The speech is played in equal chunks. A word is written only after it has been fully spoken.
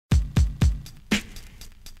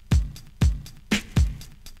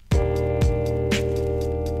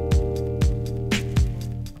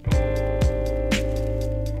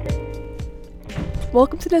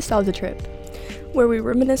Welcome to Nostalgia Trip, where we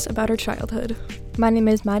reminisce about our childhood. My name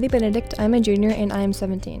is Maddie Benedict. I'm a junior and I am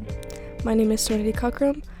 17. My name is Serenidy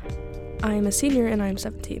Cockrum. I am a senior and I am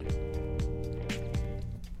 17.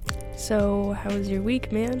 So, how was your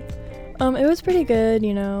week, man? It was pretty good,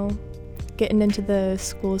 Getting into the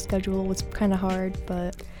school schedule was kind of hard,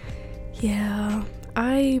 but... Yeah,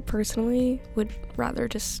 I personally would rather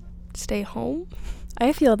just stay home.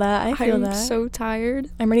 I feel that. I'm so tired.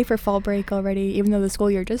 I'm ready for fall break already, even though the school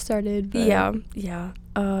year just started. But... Yeah.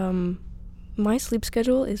 My sleep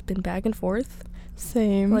schedule has been back and forth.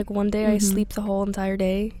 Same. Like, one day I sleep the whole entire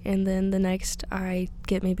day, and then the next I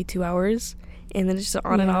get maybe 2 hours, and then it's just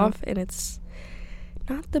on and off, and it's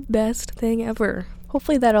not the best thing ever.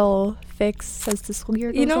 Hopefully that'll fix as the school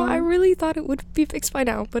year goes on. I really thought it would be fixed by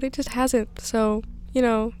now, but it just hasn't. So,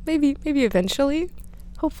 maybe eventually.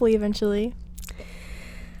 Hopefully eventually.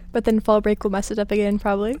 But then fall break will mess it up again,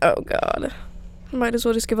 probably. Oh, God. Might as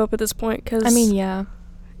well just give up at this point, because... yeah.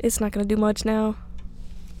 It's not going to do much now.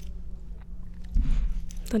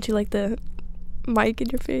 Don't you like the mic in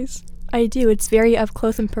your face? I do. It's very up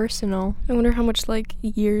close and personal. I wonder how much,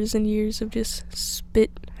 years and years of just spit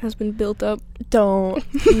has been built up. Don't.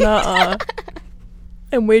 Nuh-uh.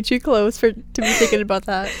 I'm way too close to be thinking about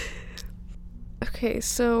that. Okay,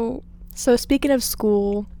 so speaking of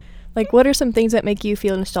school, what are some things that make you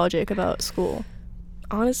feel nostalgic about school?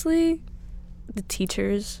 Honestly, the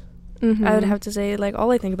teachers. I would have to say, all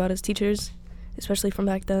I think about is teachers, especially from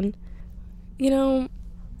back then.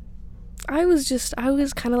 I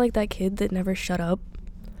was kind of like that kid that never shut up.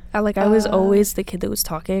 I was always the kid that was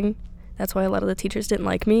talking. That's why a lot of the teachers didn't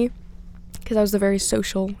like me, because I was the very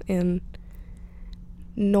social and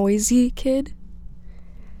noisy kid.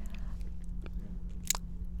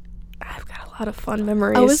 I've got a lot of fun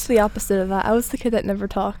memories. I was the opposite of that. I was the kid that never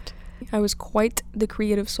talked. I was quite the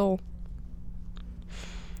creative soul.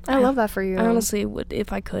 I love that for you. I honestly would,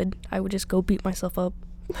 if I could, I would just go beat myself up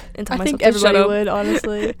and tell I myself think to everybody shut up. would,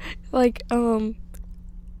 honestly. I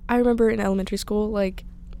remember in elementary school,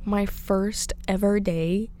 my first ever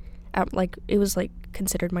day at, it was,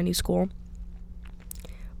 considered my new school.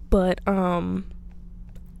 But,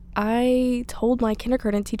 I told my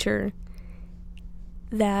kindergarten teacher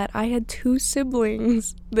that I had 2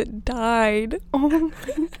 siblings that died. Oh,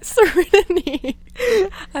 Serenity.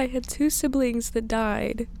 I had 2 siblings that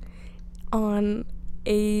died on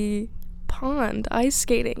a pond ice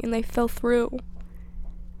skating, and they fell through.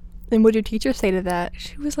 And what did your teacher say to that?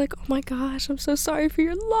 She was like, "Oh my gosh, I'm so sorry for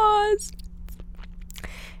your loss."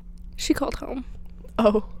 She called home.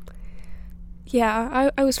 Oh.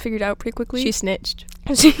 Yeah, I was figured out pretty quickly. She snitched.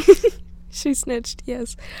 She snitched,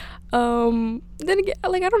 yes. Then again,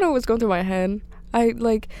 I don't know what's going through my head.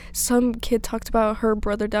 Some kid talked about her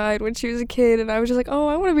brother died when she was a kid, and I was just like, oh,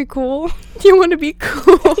 I want to be cool. You want to be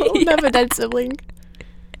cool? Yeah. Have a dead sibling.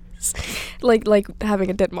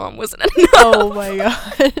 Having a dead mom wasn't enough. Oh my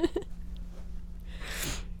god.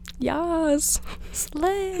 Yes.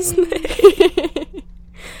 Slay.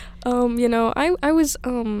 I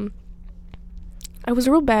was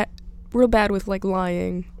real bad with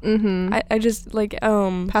lying. I just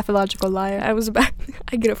pathological liar.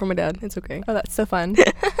 I get it from my dad. It's okay. Oh, that's so fun.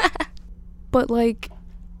 But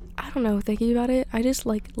I don't know, thinking about it, I just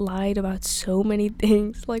lied about so many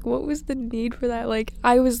things. What was the need for that?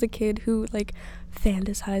 I was the kid who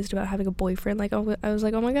fantasized about having a boyfriend. I was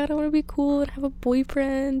like, oh my god, I want to be cool and have a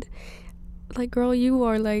boyfriend. Girl, you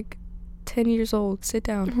are 10 years old. Sit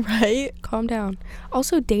down. Right? Calm down.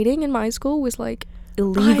 Also, dating in my school was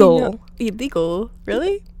illegal. Illegal?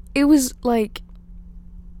 Really? It was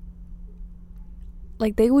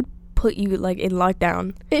they would put you in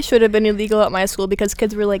lockdown. It should have been illegal at my school because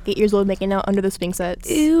kids were 8 years old making out under the swing sets.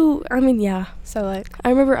 Ew. I mean, yeah. So I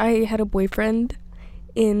remember I had a boyfriend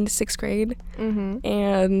in 6th grade.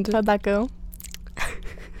 And how'd that go?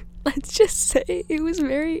 Let's just say it was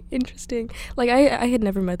very interesting. I had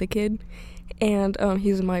never met the kid, and he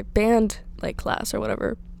was in my band class or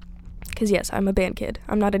whatever. Because yes, I'm a band kid.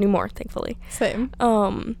 I'm not anymore, thankfully. Same.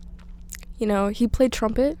 He played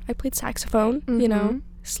trumpet. I played saxophone.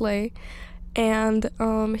 Slay. And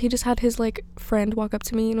he just had his friend walk up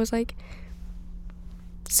to me and was like,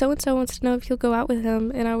 so and so wants to know if you'll go out with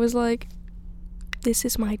him. And I was like, this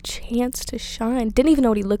is my chance to shine. Didn't even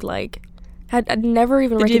know what he looked like. I'd never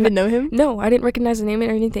even Did you even know him? No, I didn't recognize the name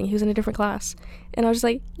or anything. He was in a different class. And I was just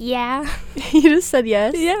like, yeah. You just said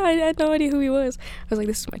yes? Yeah, I had no idea who he was. I was like,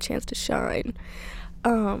 this is my chance to shine.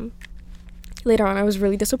 Later on, I was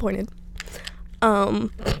really disappointed.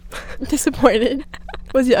 Disappointed?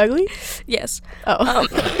 Was he ugly? Yes. Oh.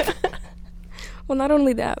 Well, not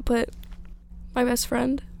only that, but my best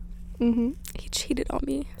friend Mm-hmm. He cheated on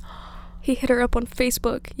me. He hit her up on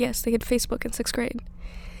Facebook. Yes, they had Facebook in 6th grade.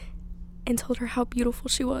 And told her how beautiful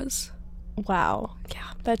she was. Wow.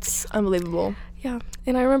 Yeah. That's unbelievable. Yeah.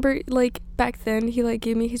 And I remember, like, back then, he, like,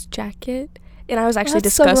 gave me his jacket. And I was actually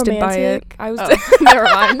That's so disgusted by it. romantic. I was... Never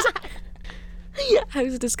mind. I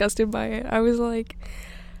was disgusted by it. I was like,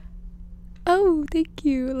 oh, thank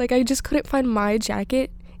you. Like, I just couldn't find my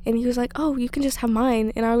jacket. And he was like, oh, you can just have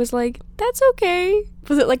mine. And I was like, that's okay.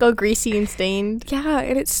 Was it like all greasy and stained? Yeah,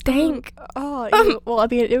 and it stank. Well, I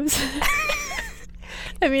mean, it was...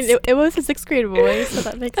 I mean, it was a 6th grade boy, so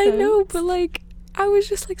that makes sense. I know, but, like, I was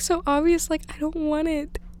just, like, so obvious, like, I don't want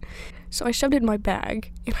it. So I shoved it in my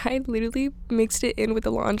bag, and I literally mixed it in with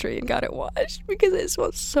the laundry and got it washed because it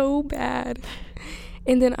smelled so bad.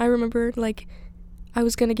 And then I remember, like, I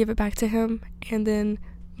was gonna give it back to him, and then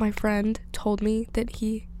my friend told me that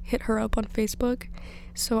he hit her up on Facebook.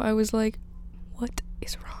 So I was like, what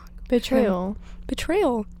is wrong? Betrayal.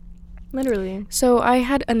 Betrayal. Literally. So I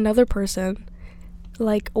had another person,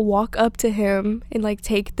 like, walk up to him and, like,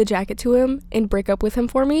 take the jacket to him and break up with him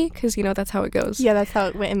for me, because, you know, that's how it goes. Yeah, that's how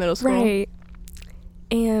it went in middle school. Right.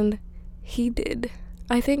 And he did.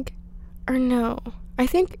 I think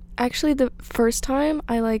actually the first time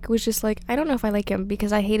I, like, was just like, I don't know if I like him,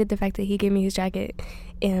 because I hated the fact that he gave me his jacket.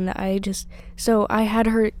 And so I had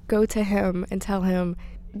her go to him and tell him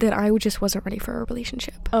that I just wasn't ready for a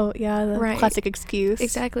relationship. Oh, yeah, the classic excuse.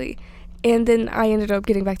 Exactly. And then I ended up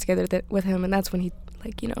getting back together with him, and that's when he,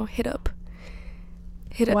 like, you know, hit her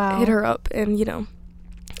up, and, you know.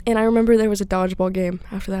 And I remember there was a dodgeball game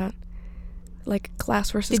after that. Like,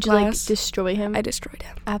 class versus class. Did you, like, destroy him? I destroyed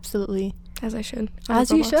him. Absolutely. As I should.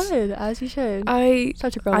 As you should.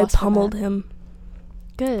 Such a girl I boss for pummeled that. him.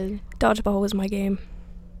 Good. Dodgeball was my game.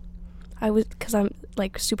 Because I'm,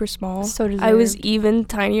 like, super small. So deserved. I was even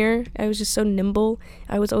tinier. I was just so nimble.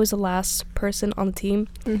 I was always the last person on the team.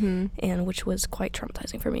 Mm-hmm. And which was quite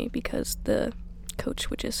traumatizing for me, because the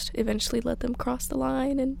coach would just eventually let them cross the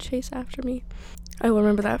line and chase after me. I will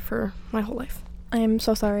remember that for my whole life. I am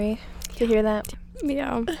so sorry to hear that.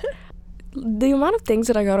 Yeah. The amount of things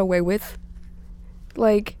that I got away with,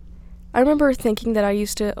 like, I remember thinking that I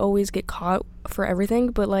used to always get caught for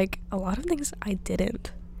everything, but, like, a lot of things I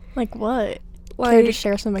didn't. Like what? Like, Care to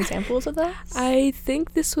share some examples of that? I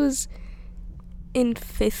think this was in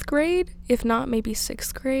 5th grade, if not maybe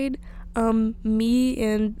 6th grade. Me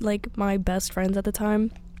and, like, my best friends at the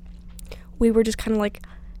time, we were just kind of, like,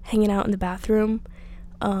 hanging out in the bathroom.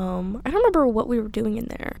 I don't remember what we were doing in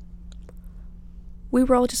there. We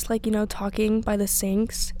were all just, like, you know, talking by the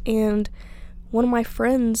sinks, and one of my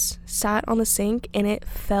friends sat on the sink and it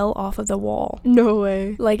fell off of the wall. No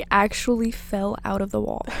way. Like, actually fell out of the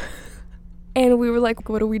wall. And we were like,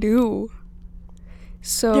 what do we do?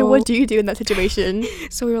 So Yeah, what do you do in that situation?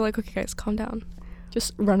 So we were like, okay, guys, calm down.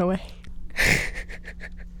 Just run away.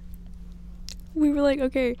 We were like,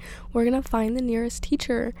 okay, we're gonna find the nearest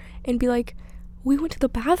teacher and be like, we went to the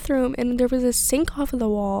bathroom and there was a sink off of the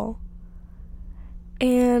wall.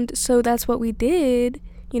 And so that's what we did,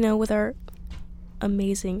 you know, with our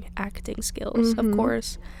amazing acting skills, of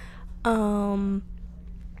course. And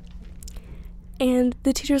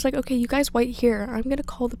the teacher's like, okay, you guys wait here. I'm gonna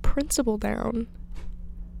call the principal down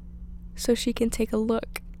so she can take a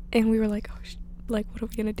look. And we were like, oh, like, what are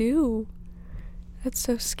we gonna do? That's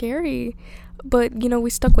so scary. But, you know,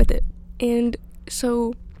 we stuck with it. And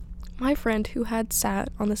so my friend who had sat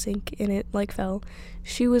on the sink and it, like, fell,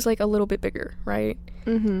 she was, like, a little bit bigger, right?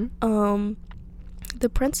 Mm-hmm. The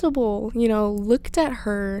principal, you know, looked at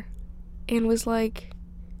her and was like,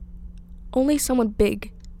 only someone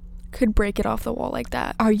big could break it off the wall like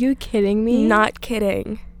that. Are you kidding me? Not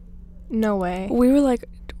kidding. No way. We were like,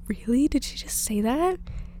 really? Did she just say that?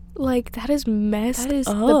 Like, that is messed up. That is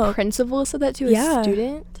the principal said that to a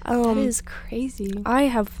student? That is crazy. I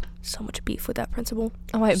have so much beef with that principal.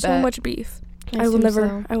 Oh, I bet. So much beef. I will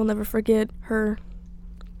never forget her.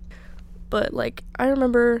 But, like, I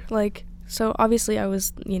remember, like, so obviously I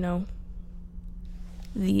was, you know,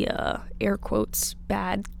 the air quotes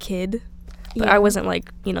bad kid. But I wasn't,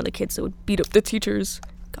 like, you know, the kids that would beat up the teachers.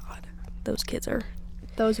 God, those kids are...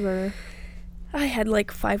 I had,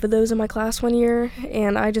 like, 5 of those in my class one year,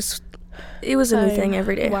 and it was a new thing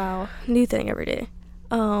every day. Wow. New thing every day.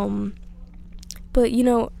 But, you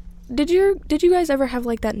know, did you guys ever have,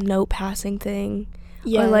 like, that note passing thing?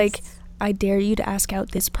 Yes. Or, like, I dare you to ask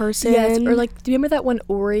out this person? Yes, or, like, do you remember that one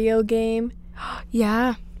Oreo game?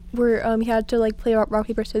 Yeah. Where you had to, like, play rock,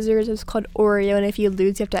 paper, scissors. It was called Oreo, and if you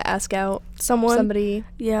lose, you have to ask out somebody.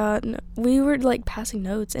 Yeah, no, we were, like, passing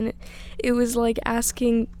notes, and it was, like,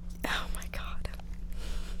 asking... Oh, my God.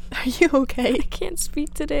 Are you okay? I can't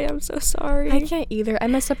speak today. I'm so sorry. I can't either. I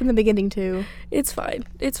messed up in the beginning too. It's fine.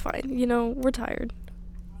 It's fine. You know, we're tired.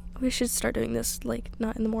 We should start doing this, like,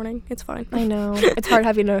 not in the morning. It's fine. I know. It's hard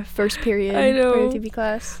having a first period I know. for a TV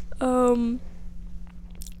class.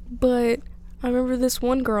 But I remember this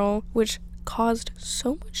one girl, which caused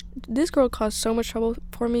so much trouble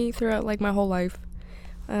for me throughout, like, my whole life.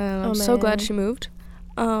 I'm so glad she moved.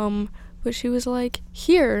 But she was like,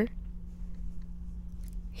 here's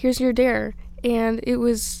your dare. And it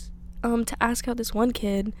was, to ask out this one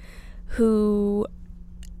kid who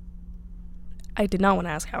I did not want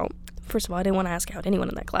to ask out. First of all, I didn't want to ask out anyone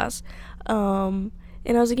in that class. And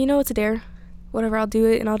I was like, you know, it's a dare. Whatever, I'll do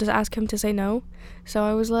it, and I'll just ask him to say no. So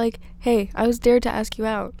I was like, hey, I was dared to ask you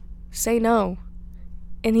out. Say no.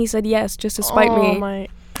 And he said yes, just to spite me.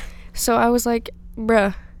 So I was like,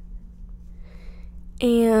 bruh.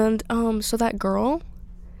 And, so that girl,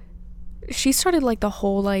 she started, like, the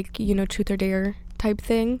whole, like, you know, truth or dare type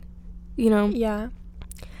thing, you know? Yeah.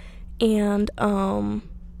 And,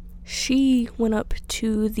 she went up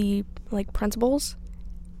to the, like, principals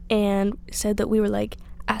and said that we were, like,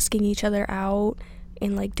 asking each other out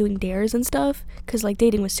and, like, doing dares and stuff, because, like,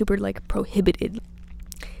 dating was super, like, prohibited.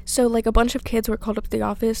 So, like, a bunch of kids were called up to the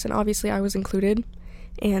office, and obviously I was included,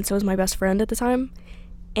 and so was my best friend at the time.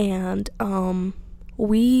 And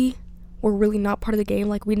we were really not part of the game.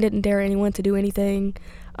 Like, we didn't dare anyone to do anything.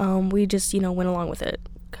 We just, you know, went along with it,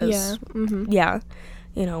 because yeah,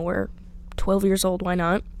 you know, we're 12 years old, why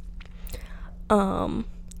not?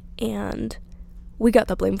 And we got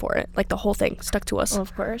the blame for it. Like, the whole thing stuck to us.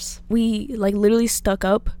 Of course. We, like, literally stuck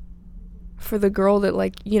up for the girl that,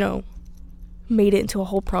 like, you know, made it into a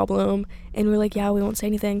whole problem. And we were like, yeah, we won't say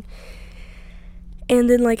anything. And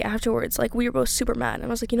then, like, afterwards, like, we were both super mad. And I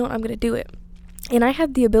was like, you know what, I'm gonna do it. And I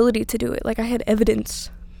had the ability to do it. Like, I had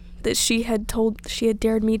evidence that she had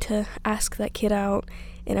dared me to ask that kid out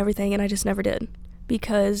and everything. And I just never did.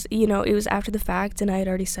 Because, you know, it was after the fact, and I had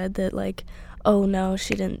already said that, like, oh no,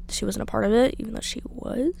 she wasn't a part of it, even though she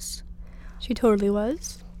was. She totally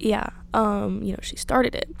was. Yeah, you know, she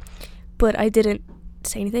started it. But I didn't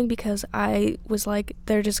say anything because I was like,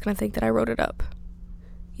 they're just gonna think that I wrote it up.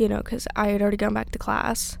 You know, because I had already gone back to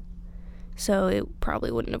class. So it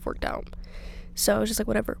probably wouldn't have worked out. So I was just like,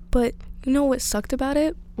 whatever. But you know what sucked about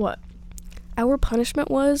it? What? Our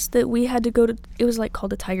punishment was that we had to go to, it was, like,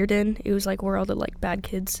 called the Tiger Den. It was, like, where all the, like, bad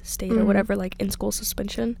kids stayed or whatever, like, in school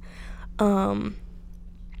suspension. And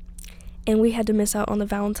we had to miss out on the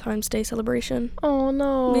Valentine's Day celebration. Oh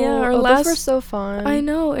no. Yeah, those were so fun. I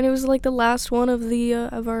know, and it was, like, the last one of the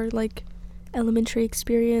of our, like, elementary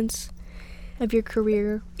experience of your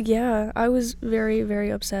career. Yeah, I was very,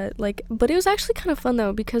 very upset. Like, but it was actually kind of fun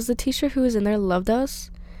though, because the teacher who was in there loved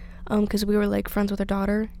us, because we were, like, friends with her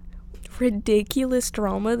daughter. Ridiculous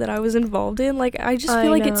drama that I was involved in, like, I just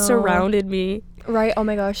feel like it surrounded me. Right. Oh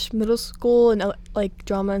my gosh, middle school and like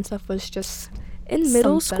drama and stuff was just in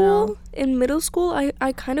middle school. In middle school,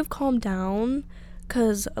 I kind of calmed down,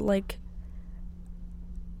 cause, like,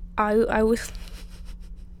 I was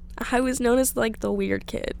known as, like, the weird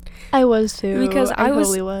kid. I was too. Because I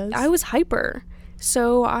totally was. I was hyper.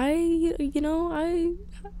 So I'm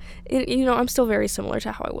still very similar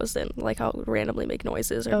to how I was then. Like, I'll randomly make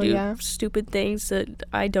noises or do stupid things that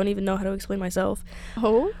I don't even know how to explain myself.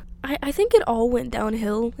 Oh? I think it all went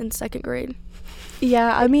downhill in 2nd grade.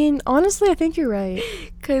 Yeah, I mean, honestly, I think you're right.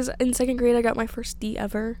 Because in 2nd grade, I got my first D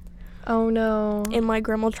ever. Oh, no. And my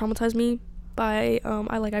grandma traumatized me by,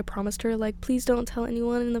 I promised her, like, please don't tell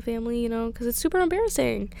anyone in the family, you know, because it's super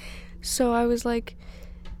embarrassing. So I was like,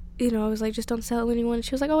 just don't tell anyone. And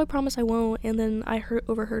she was like, oh, I promise I won't. And then I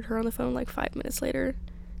overheard her on the phone, like, 5 minutes later,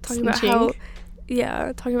 talking about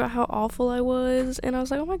how awful I was. And I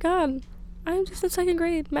was like, oh my god, I'm just in 2nd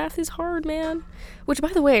grade. Math is hard, man. Which, by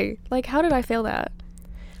the way, like, how did I fail that?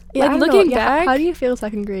 Yeah, like, looking back, how do you feel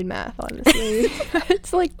 2nd grade math, honestly?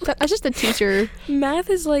 It's like, that's just a teacher. Math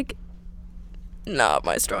is, like, not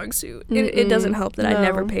my strong suit. It doesn't help that I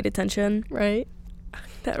never paid attention. Right.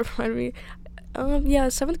 That reminded me.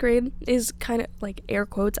 7th grade is kind of, like, air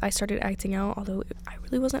quotes, I started acting out, although I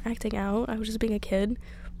really wasn't acting out. I was just being a kid,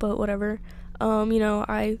 but whatever.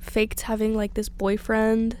 I faked having, like, this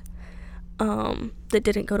boyfriend that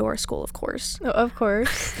didn't go to our school, of course. Oh, of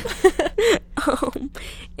course.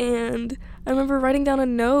 And I remember writing down a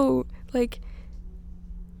note, like,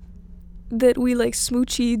 that we, like,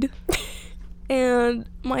 smoochied, and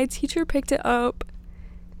my teacher picked it up,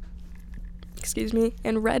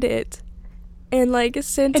 and read it, and, like,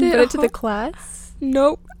 sent it to the class?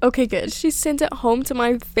 Nope. Okay, good. She sent it home to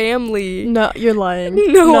my family. No, you're lying.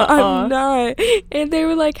 No, Nuh-uh. I'm not. And they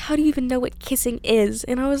were like, how do you even know what kissing is?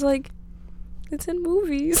 And I was like, it's in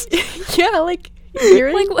movies. Yeah, like,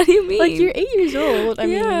 you're like, what do you mean? Like, you're 8 years old. I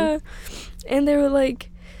mean. And they were like,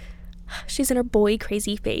 she's in her boy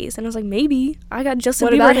crazy phase. And I was like, maybe. I got Justin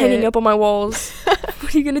What Bieber about hanging it? up on my walls.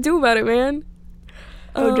 What are you going to do about it, man?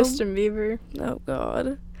 Justin Bieber. Oh,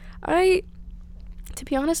 God. To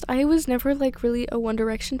be honest, I was never, like, really a One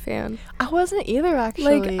Direction fan. I wasn't either,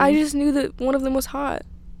 actually. Like, I just knew that one of them was hot.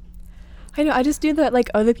 I know, I just knew that, like,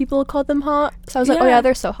 other people called them hot. So I was like, oh, yeah,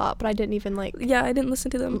 they're so hot. But I didn't even, like... Yeah, I didn't listen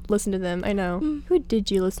to them. Listen to them, I know. Who did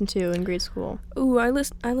you listen to in grade school? Ooh, I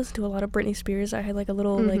listened to a lot of Britney Spears. I had, like, a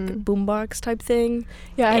little, like, boombox type thing.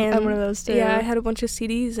 Yeah, I had one of those, too. Yeah, I had a bunch of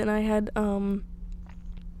CDs, and I had,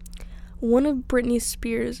 one of Britney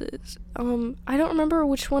Spears's. I don't remember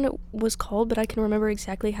which one it was called, but I can remember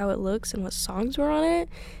exactly how it looks and what songs were on it.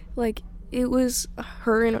 Like, it was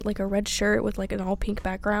her in, like, a red shirt with, like, an all-pink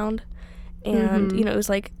background. And, you know, it was,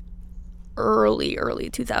 like, early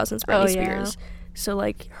 2000s Britney Spears. So,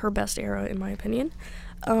 like, her best era, in my opinion.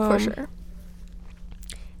 For sure.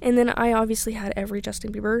 And then I obviously had every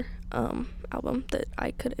Justin Bieber album that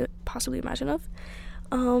I could possibly imagine of.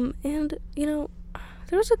 And, you know,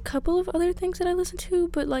 there was a couple of other things that I listened to,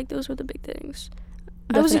 but, like, those were the big things.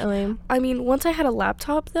 Definitely. I mean, once I had a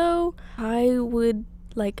laptop, though, I would,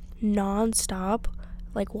 like, non-stop,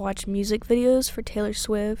 like, watch music videos for Taylor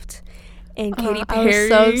Swift and Katy Perry. I was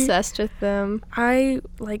so obsessed with them. They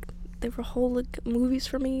were whole, like, movies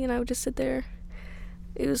for me, and I would just sit there.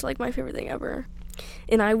 It was, like, my favorite thing ever.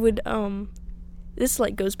 And I would, this,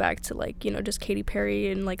 like, goes back to, like, you know, just Katy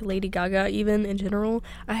Perry and, like, Lady Gaga even in general.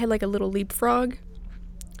 I had, like, a little leapfrog.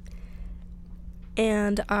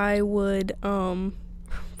 And I would,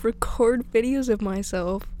 record videos of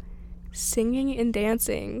myself singing and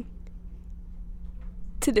dancing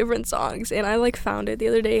to different songs. And I, like, found it the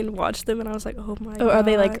other day and watched them, and I was like, oh my god. Are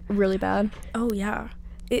they, like, really bad? Oh, yeah.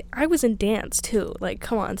 I was in dance, too. Like,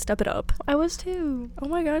 come on, step it up. I was, too. Oh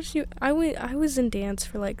my gosh, I was in dance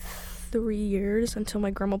for, like, 3 years until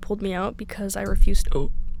my grandma pulled me out because I refused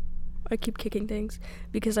I keep kicking things.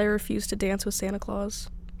 Because I refused to dance with Santa Claus.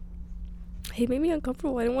 He made me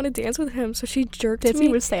uncomfortable. I didn't want to dance with him, so she jerked me.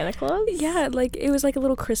 Dancing with Santa Claus? Yeah, like, it was, like, a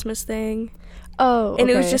little Christmas thing. Oh, And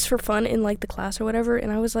it was just for fun in, like, the class or whatever,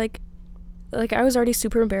 and I was, like, I was already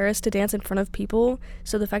super embarrassed to dance in front of people,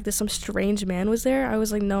 so the fact that some strange man was there, I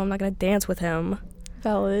was like, no, I'm not gonna dance with him.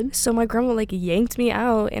 Valid. So my grandma, like, yanked me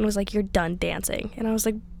out and was like, you're done dancing. And I was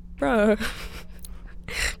like, bruh.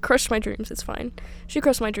 Crushed my dreams. It's fine. She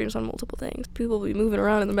crushed my dreams on multiple things. People will be moving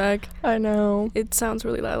around in the back. I know. It sounds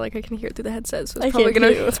really loud, like I can hear it through the headset, so I it's probably can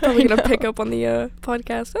too. it's probably gonna pick up on the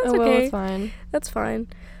podcast. That's well, okay. it's fine. That's fine.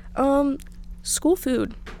 School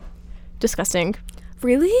food. Disgusting.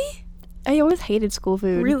 Really? I always hated school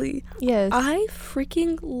food. Really? Yes. I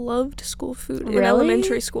freaking loved school food in Really?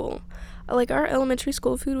 elementary school. Like, our elementary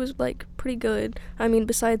school food was, like, pretty good. I mean,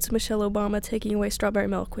 besides Michelle Obama taking away strawberry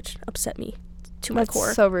milk, which upset me to my core.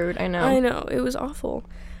 That's so rude, I know. I know, it was awful.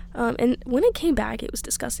 And when it came back, it was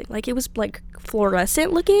disgusting. Like, it was, like,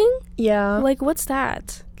 fluorescent looking. Yeah. Like, what's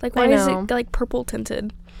that? Like, why is it, like, purple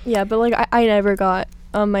tinted? Yeah, but, like, I never got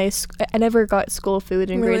I never got school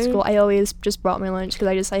food in grade school. I always just brought my lunch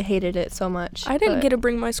because I hated it so much. I didn't get to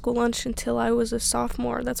bring my school lunch until I was a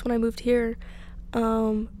sophomore. That's when I moved here.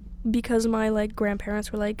 Because my, like,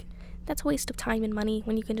 grandparents were like, that's a waste of time and money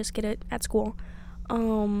when you can just get it at school.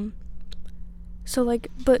 So, like,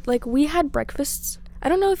 but, like, we had breakfasts. I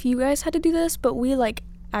don't know if you guys had to do this, but we, like,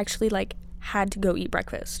 actually, like, had to go eat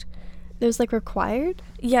breakfast. It was, like, required?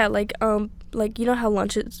 Yeah, like, you know how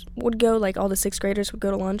lunches would go, like, all the 6th graders would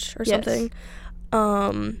go to lunch or something?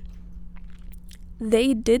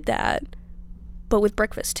 They did that, but with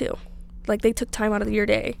breakfast, too. Like, they took time out of your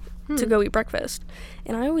day to go eat breakfast.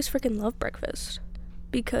 And I always freaking loved breakfast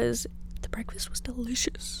because the breakfast was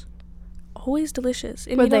delicious. Always delicious.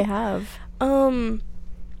 And, What did they have?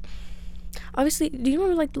 Obviously, do you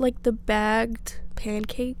remember, like the bagged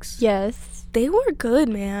pancakes? Yes. They were good,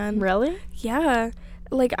 man. Really? Yeah.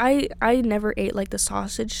 Like, I never ate, like, the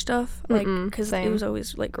sausage stuff, like, because it was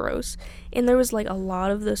always, like, gross. And there was, like, a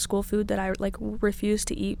lot of the school food that I, like, refused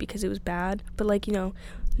to eat because it was bad. But, like, you know,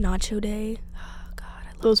 Nacho Day. Oh,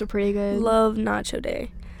 God, Those were pretty good. Love Nacho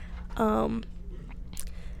Day.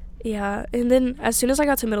 Yeah. And then as soon as I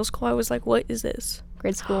got to middle school, I was like, what is this?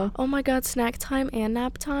 Grade school. Oh, my God, snack time and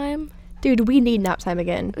nap time? Dude, we need nap time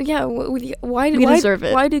again. Yeah, why deserve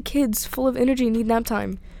it. Why do kids full of energy need nap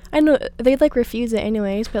time? I know they like refuse it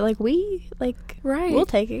anyways, but like we like right, we'll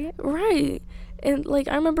take it. Right. And like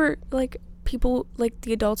I remember like people, like,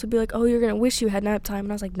 the adults would be like, oh, you're gonna wish you had nap time,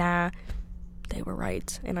 and I was like, nah, they were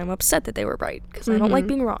right, and I'm upset that they were right, because I don't like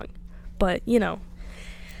being wrong. But, you know,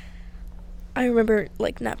 I remember,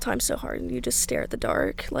 like, nap time so hard, and you just stare at the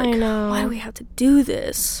dark, like, I know. why do we have to do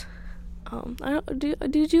this?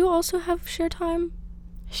 Did you also have share time?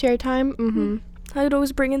 Share time? Mm-hmm. I would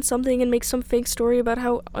always bring in something and make some fake story about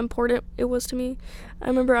how important it was to me. I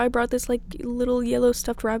remember I brought this, like, little yellow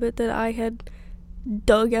stuffed rabbit that I had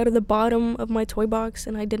dug out of the bottom of my toy box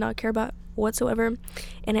and I did not care about whatsoever,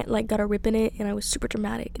 and it, like, got a rip in it, and I was super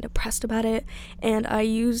dramatic and depressed about it, and I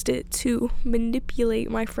used it to manipulate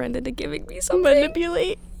my friend into giving me something.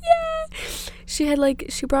 Manipulate? Yeah.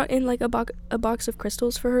 She brought in, like, a box of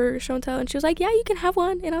crystals for her show and tell, and she was like, yeah, you can have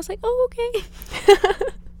one, and I was like, oh, okay.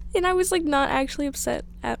 And I was, like, not actually upset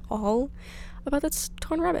at all about that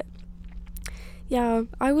torn rabbit. Yeah,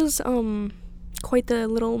 I was quite the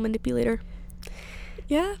little manipulator.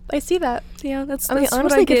 Yeah, I see that. Yeah, that's honestly,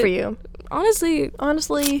 what I good get. for you. Honestly,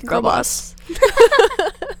 girl boss.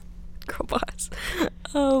 Girl boss.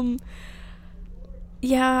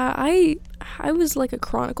 Yeah, I was, like, a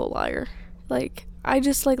chronicle liar. Like, I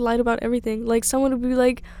just, like, lied about everything. Like, someone would be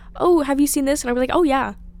like, oh, have you seen this? And I'd be like, oh,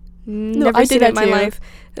 yeah. Never seen it in my life.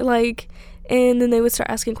 Like, and then they would start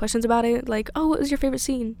asking questions about it. Like, oh, what was your favorite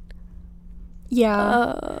scene?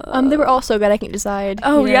 Yeah. They were all so good I can't decide.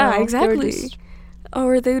 Oh, yeah, exactly.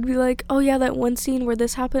 Or they would be like, oh, yeah, that one scene where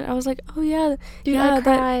this happened. I was like, oh, yeah. Dude, yeah, I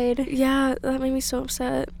cried. That made me so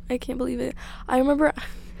upset. I can't believe it. I remember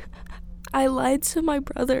I lied to my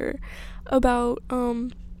brother about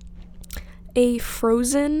a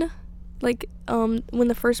Frozen, like, when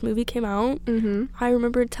the first movie came out. I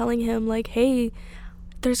remember telling him, like, hey,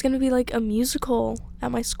 there's gonna be, like, a musical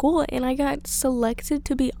at my school, and I got selected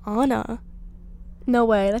to be Anna. No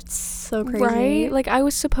way, that's so crazy. Right? Like, I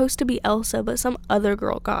was supposed to be Elsa, but some other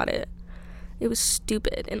girl got it. It was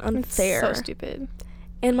stupid and unfair. It's so stupid.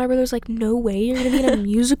 And my brother was like, no way, you're gonna be in a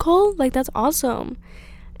musical? Like, that's awesome.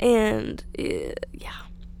 And, yeah.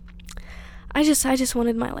 I just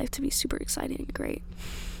wanted my life to be super exciting and great.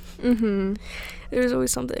 There was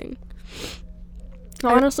always something.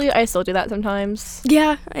 Honestly, I still do that sometimes.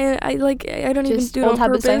 Yeah, and I don't even do it on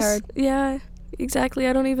purpose. Die hard. Yeah, exactly.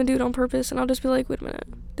 I don't even do it on purpose, and I'll just be like, wait a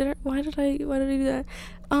minute, why did I do that?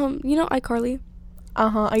 You know iCarly?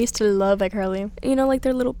 I used to love iCarly. You know, like,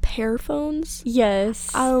 their little pear phones?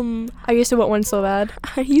 Yes. I used to want one so bad.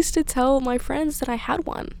 I used to tell my friends that I had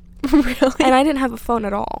one. Really? And I didn't have a phone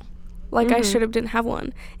at all. Like, I should have didn't have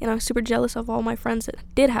one. And I was super jealous of all my friends that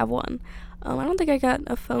did have one. I don't think I got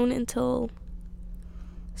a phone until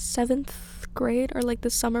 7th grade, or, like, the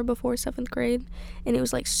summer before 7th grade. And it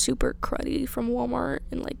was, like, super cruddy from Walmart,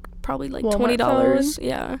 and, like, probably, like, Walmart $20. phone?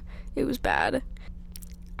 Yeah, it was bad.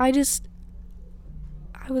 I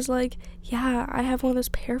was like, yeah, I have one of those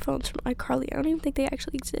pear phones from iCarly. I don't even think they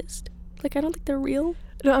actually exist. Like, I don't think they're real.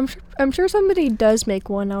 No, I'm sure somebody does make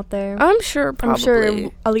one out there. I'm sure, probably. I'm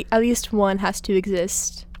sure at least one has to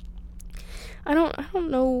exist. I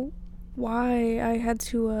don't know why I had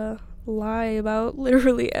to lie about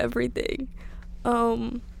literally everything.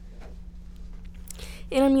 And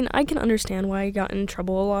I mean, I can understand why I got in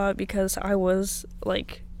trouble a lot, because I was,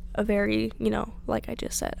 like, a very, you know, like I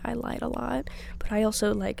just said, I lied a lot. But I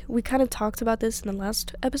also, like, we kind of talked about this in the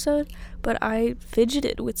last episode, but I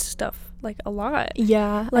fidgeted with stuff, like, a lot.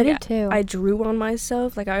 Yeah, like, I did too. I drew on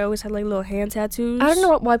myself. Like, I always had, like, little hand tattoos. I don't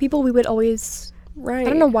know why we would always... Right. I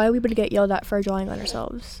don't know why we would get yelled at for drawing on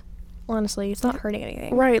ourselves. Honestly, it's not hurting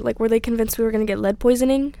anything. Right, like, were they convinced we were going to get lead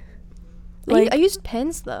poisoning? Like, I used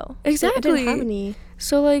pens, though. Exactly. I didn't have any.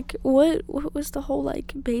 So, like, what was the whole,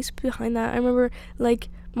 like, base behind that? I remember, like,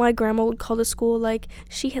 my grandma would call the school, like,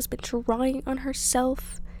 she has been drawing on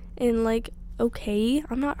herself, and, like, okay,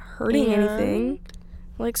 I'm not hurting anything.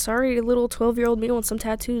 Like, sorry, little 12-year-old me wants some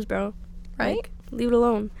tattoos, bro. Right? Like, leave it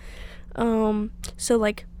alone. So,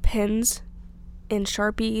 like, pens and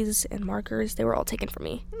Sharpies and markers, they were all taken from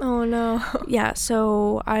me. Oh, no. Yeah,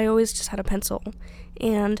 so I always just had a pencil.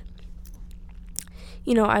 And,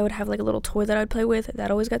 you know, I would have, like, a little toy that I'd play with. That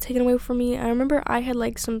always got taken away from me. I remember I had,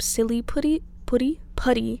 like, some silly putty,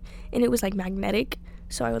 and it was, like, magnetic.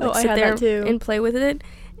 So I would, like, sit there and play with it.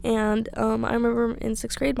 And I remember in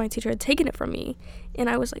 6th grade, my teacher had taken it from me, and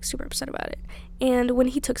I was, like, super upset about it. And when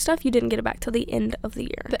he took stuff, you didn't get it back till the end of the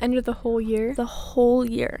year. The end of the whole year? The whole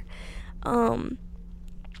year.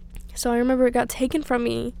 So I remember it got taken from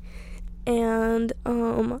me, and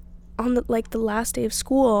on the last day of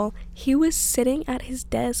school, he was sitting at his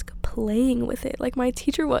desk playing with it, like my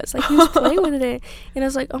teacher was. Like, he was playing with it, and I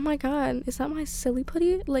was like, oh my god, is that my silly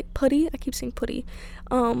putty? Like, putty? I keep saying putty.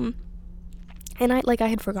 And And I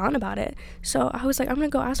had forgotten about it. So I was like, I'm gonna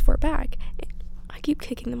go ask for it back. I keep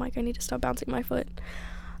kicking the mic. I need to stop bouncing my foot.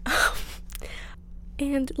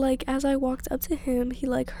 And like as I walked up to him, he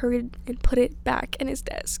like hurried and put it back in his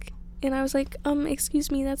desk. And I was like, excuse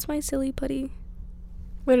me, that's my silly putty.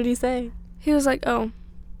 What did he say? He was like, oh.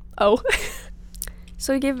 Oh.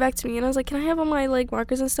 So he gave it back to me, and I was like, can I have all my like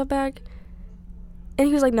markers and stuff back? And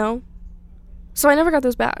he was like, no. So I never got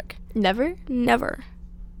those back. Never? Never.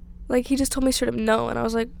 Like, he just told me straight up no, and I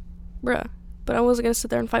was like, bruh. But I wasn't gonna sit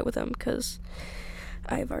there and fight with him, because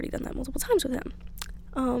I've already done that multiple times with him.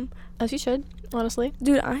 As you should, honestly.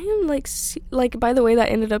 Dude, I am like, by the way, that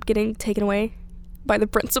ended up getting taken away by the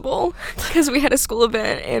principal, because we had a school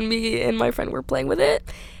event, and me and my friend were playing with it,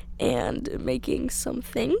 and making some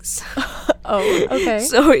things. Oh, okay.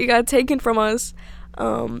 So it got taken from us.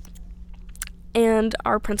 And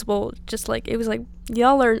our principal just like, it was like,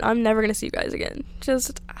 I'm never gonna see you guys again.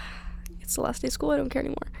 Just, it's the last day of school, I don't care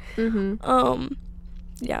anymore. Mm-hmm.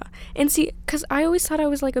 Yeah. And see, because I always thought I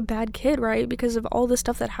was like a bad kid, right? Because of all the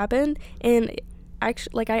stuff that happened. And I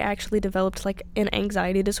actually developed like an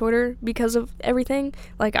anxiety disorder because of everything.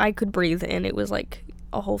 Like, I could breathe, and it was like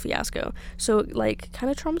a whole fiasco. So like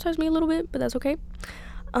kind of traumatized me a little bit, but that's okay.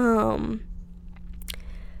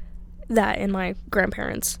 That and my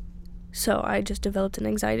grandparents. So I just developed an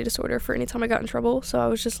anxiety disorder for any time I got in trouble. So I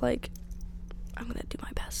was just like, I'm gonna do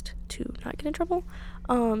my best to not get in trouble.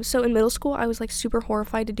 So in middle school, I was like super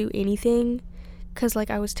horrified to do anything, because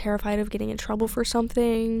like I was terrified of getting in trouble for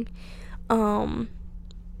something.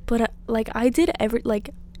 But like I did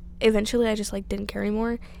eventually I just like didn't care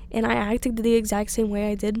anymore, and I acted the exact same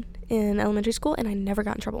way I did in elementary school, and I never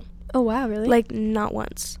got in trouble. Oh wow, really? Like, not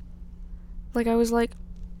once. Like, I was like,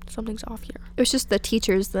 something's off here. It was just the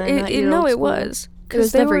teachers then. No, it was. It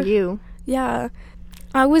was never you. Yeah.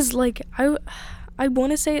 I was like, I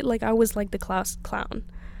want to say like I was like the class clown.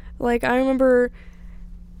 Like, I remember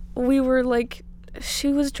we were like, she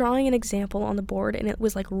was drawing an example on the board, and it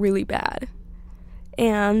was like really bad.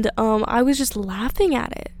 And I was just laughing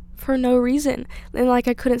at it for no reason, and like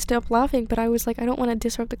I couldn't stop laughing, but I was like, I don't want to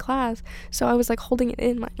disrupt the class, so I was like holding it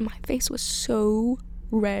in. My face was so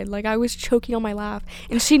red, like I was choking on my laugh,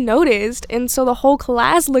 and she noticed, and so the whole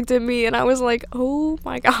class looked at me, and I was like, oh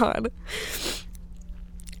my god.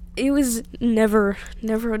 It was never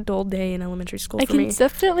a dull day in elementary school for me. I can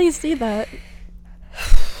definitely see that.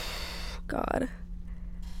 God.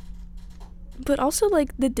 But also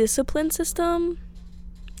like the discipline system,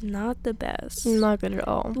 not the best. Not good at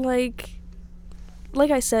all. Like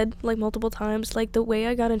I said like multiple times, like the way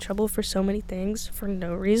I got in trouble for so many things for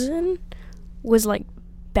no reason was like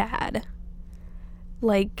bad.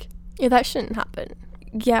 Like, yeah, that shouldn't happen.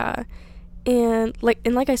 Yeah. And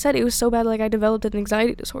like I said, it was so bad, like I developed an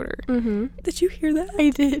anxiety disorder. Mm-hmm. Did you hear that? I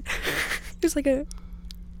did. It was like a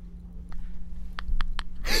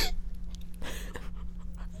I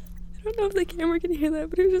don't know if the camera can hear that,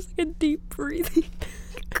 but it was just like a deep breathing.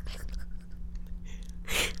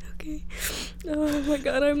 Okay. Oh my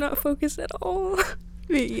god, I'm not focused at all.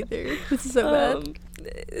 Me either. This is so bad.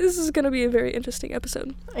 This is gonna be a very interesting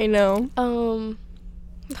episode. I know.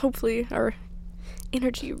 Hopefully our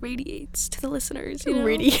energy radiates to the listeners, you know?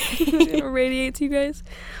 Radiate to you guys.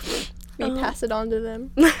 We pass it on to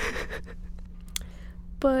them.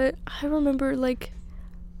 But I remember like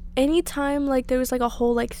anytime like there was like a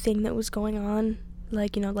whole like thing that was going on,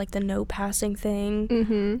 like, you know, like the no passing thing,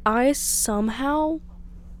 mm-hmm. I somehow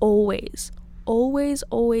always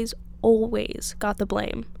got the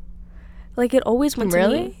blame. Like, it always went to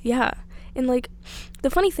me. Yeah. And like the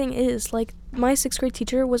funny thing is, like, my 6th grade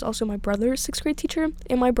teacher was also my brother's 6th grade teacher,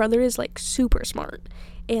 and my brother is like super smart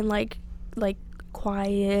and like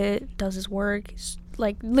quiet, does his work,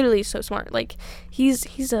 like literally so smart. Like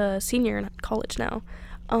he's a senior in college now.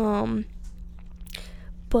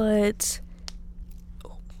 But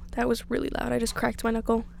that was really loud. I just cracked my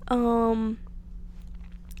knuckle.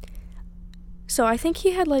 So I think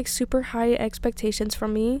he had like super high expectations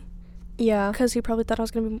from me. Yeah. Because he probably thought I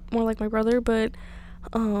was going to be more like my brother, but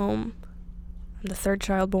I'm the 3rd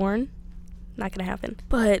child born. Not going to happen.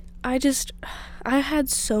 But I had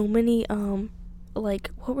so many,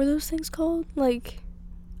 like, what were those things called? Like,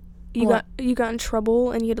 you got in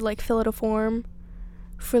trouble and you had to like fill out a form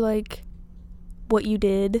for like what you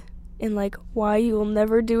did and like why you will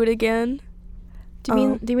never do it again. Do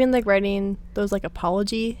you mean like writing those like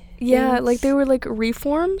apology yeah things? Like they were like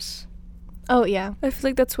reforms. Oh yeah, I feel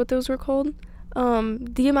like that's what those were called.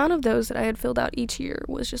 The amount of those that I had filled out each year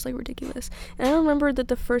was just like ridiculous, and I remember that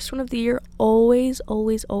the first one of the year always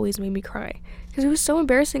made me cry, because it was so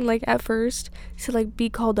embarrassing, like at first, to like be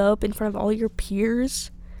called up in front of all your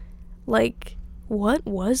peers, like what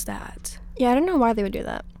was that? Yeah, I don't know why they would do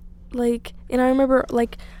that. Like, and I remember,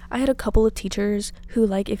 like, I had a couple of teachers who,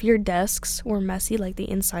 like, if your desks were messy, like, the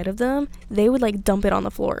inside of them, they would, like, dump it on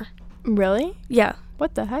the floor. Really? Yeah.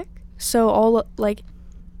 What the heck? So, like,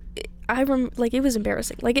 it was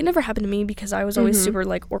embarrassing. Like, it never happened to me because I was always super,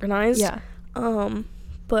 like, organized. Yeah.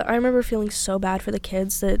 But I remember feeling so bad for the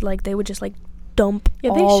kids that, like, they would just, like, dump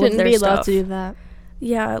all of their stuff. Yeah, they shouldn't be allowed to do that.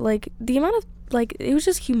 Yeah, like, the amount of, like, it was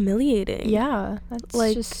just humiliating. Yeah, that's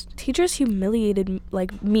like, just... teachers humiliated,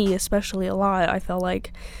 like, me especially a lot. I felt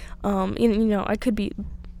like, you know, I could be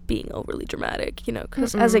being overly dramatic, you know,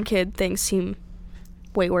 because as a kid, things seem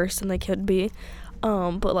way worse than they could be.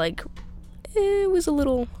 But, like, it was a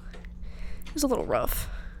little rough.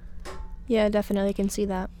 Yeah, definitely can see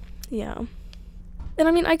that. Yeah. And,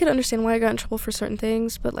 I mean, I could understand why I got in trouble for certain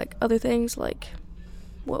things, but, like, other things, like,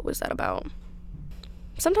 what was that about?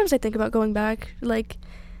 Sometimes I think about going back, like,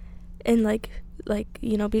 and, like,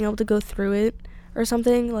 you know, being able to go through it or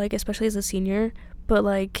something, like, especially as a senior, but,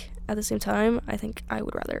 like, at the same time, I think I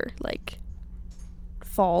would rather, like,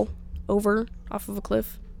 fall over off of a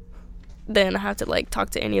cliff than have to, like,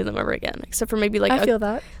 talk to any of them ever again, except for maybe, like, I feel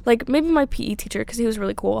that. Like, maybe my PE teacher, because he was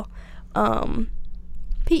really cool.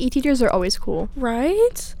 PE teachers are always cool.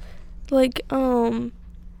 Right? Like, you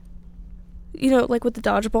know, like, with the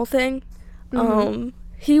dodgeball thing,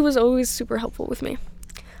 he was always super helpful with me.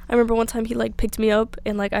 I remember one time he, like, picked me up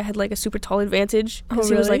and, like, I had, like, a super tall advantage because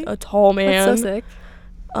he was, like, a tall man. That's so sick.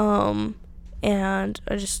 And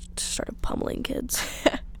I just started pummeling kids.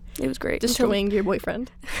 It was great. Destroying your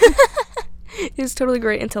boyfriend. It was totally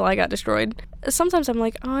great until I got destroyed. Sometimes I'm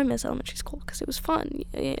like, oh, I miss elementary school because it was fun.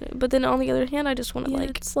 Yeah. But then on the other hand, I just want to,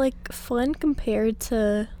 like... It's, like, fun compared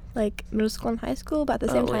to, like, middle school and high school, but at the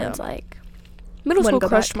same time, it's, like... Middle school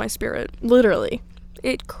crushed my spirit. Literally.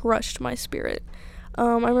 It crushed my spirit. I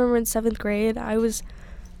remember in 7th grade, I was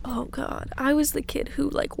the kid who,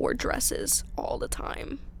 like, wore dresses all the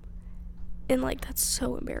time. And, like, that's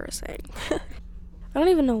so embarrassing. I don't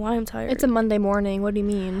even know why I'm tired. It's a Monday morning. What do you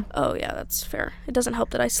mean? Oh, yeah, that's fair. It doesn't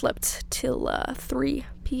help that I slept till 3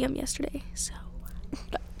 p.m. yesterday, so...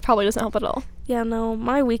 That probably doesn't help at all. Yeah, no,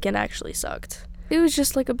 my weekend actually sucked. It was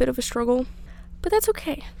just, like, a bit of a struggle. But that's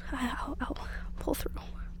okay. I'll pull through.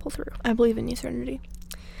 I believe in you, Serenity.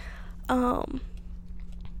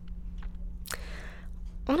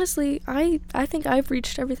 Honestly, I think I've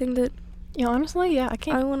reached everything that... Yeah, honestly, yeah,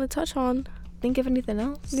 I want to touch on. Think of anything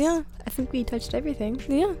else. Yeah. I think we touched everything.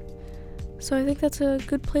 Yeah. So I think that's a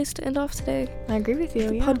good place to end off today. I agree with you,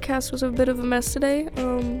 The podcast was a bit of a mess today.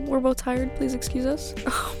 We're both tired. Please excuse us.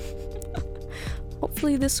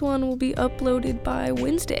 Hopefully this one will be uploaded by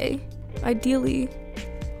Wednesday, ideally.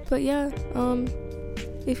 But yeah,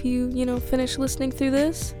 if you finish listening through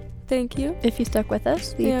this, thank you. If you stuck with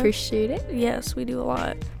us, we appreciate it. Yes, we do a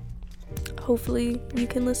lot. Hopefully you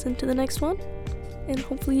can listen to the next one. And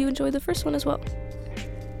hopefully you enjoyed the first one as well.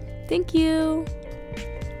 Thank you.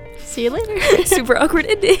 See you later. Super awkward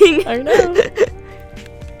ending. I know.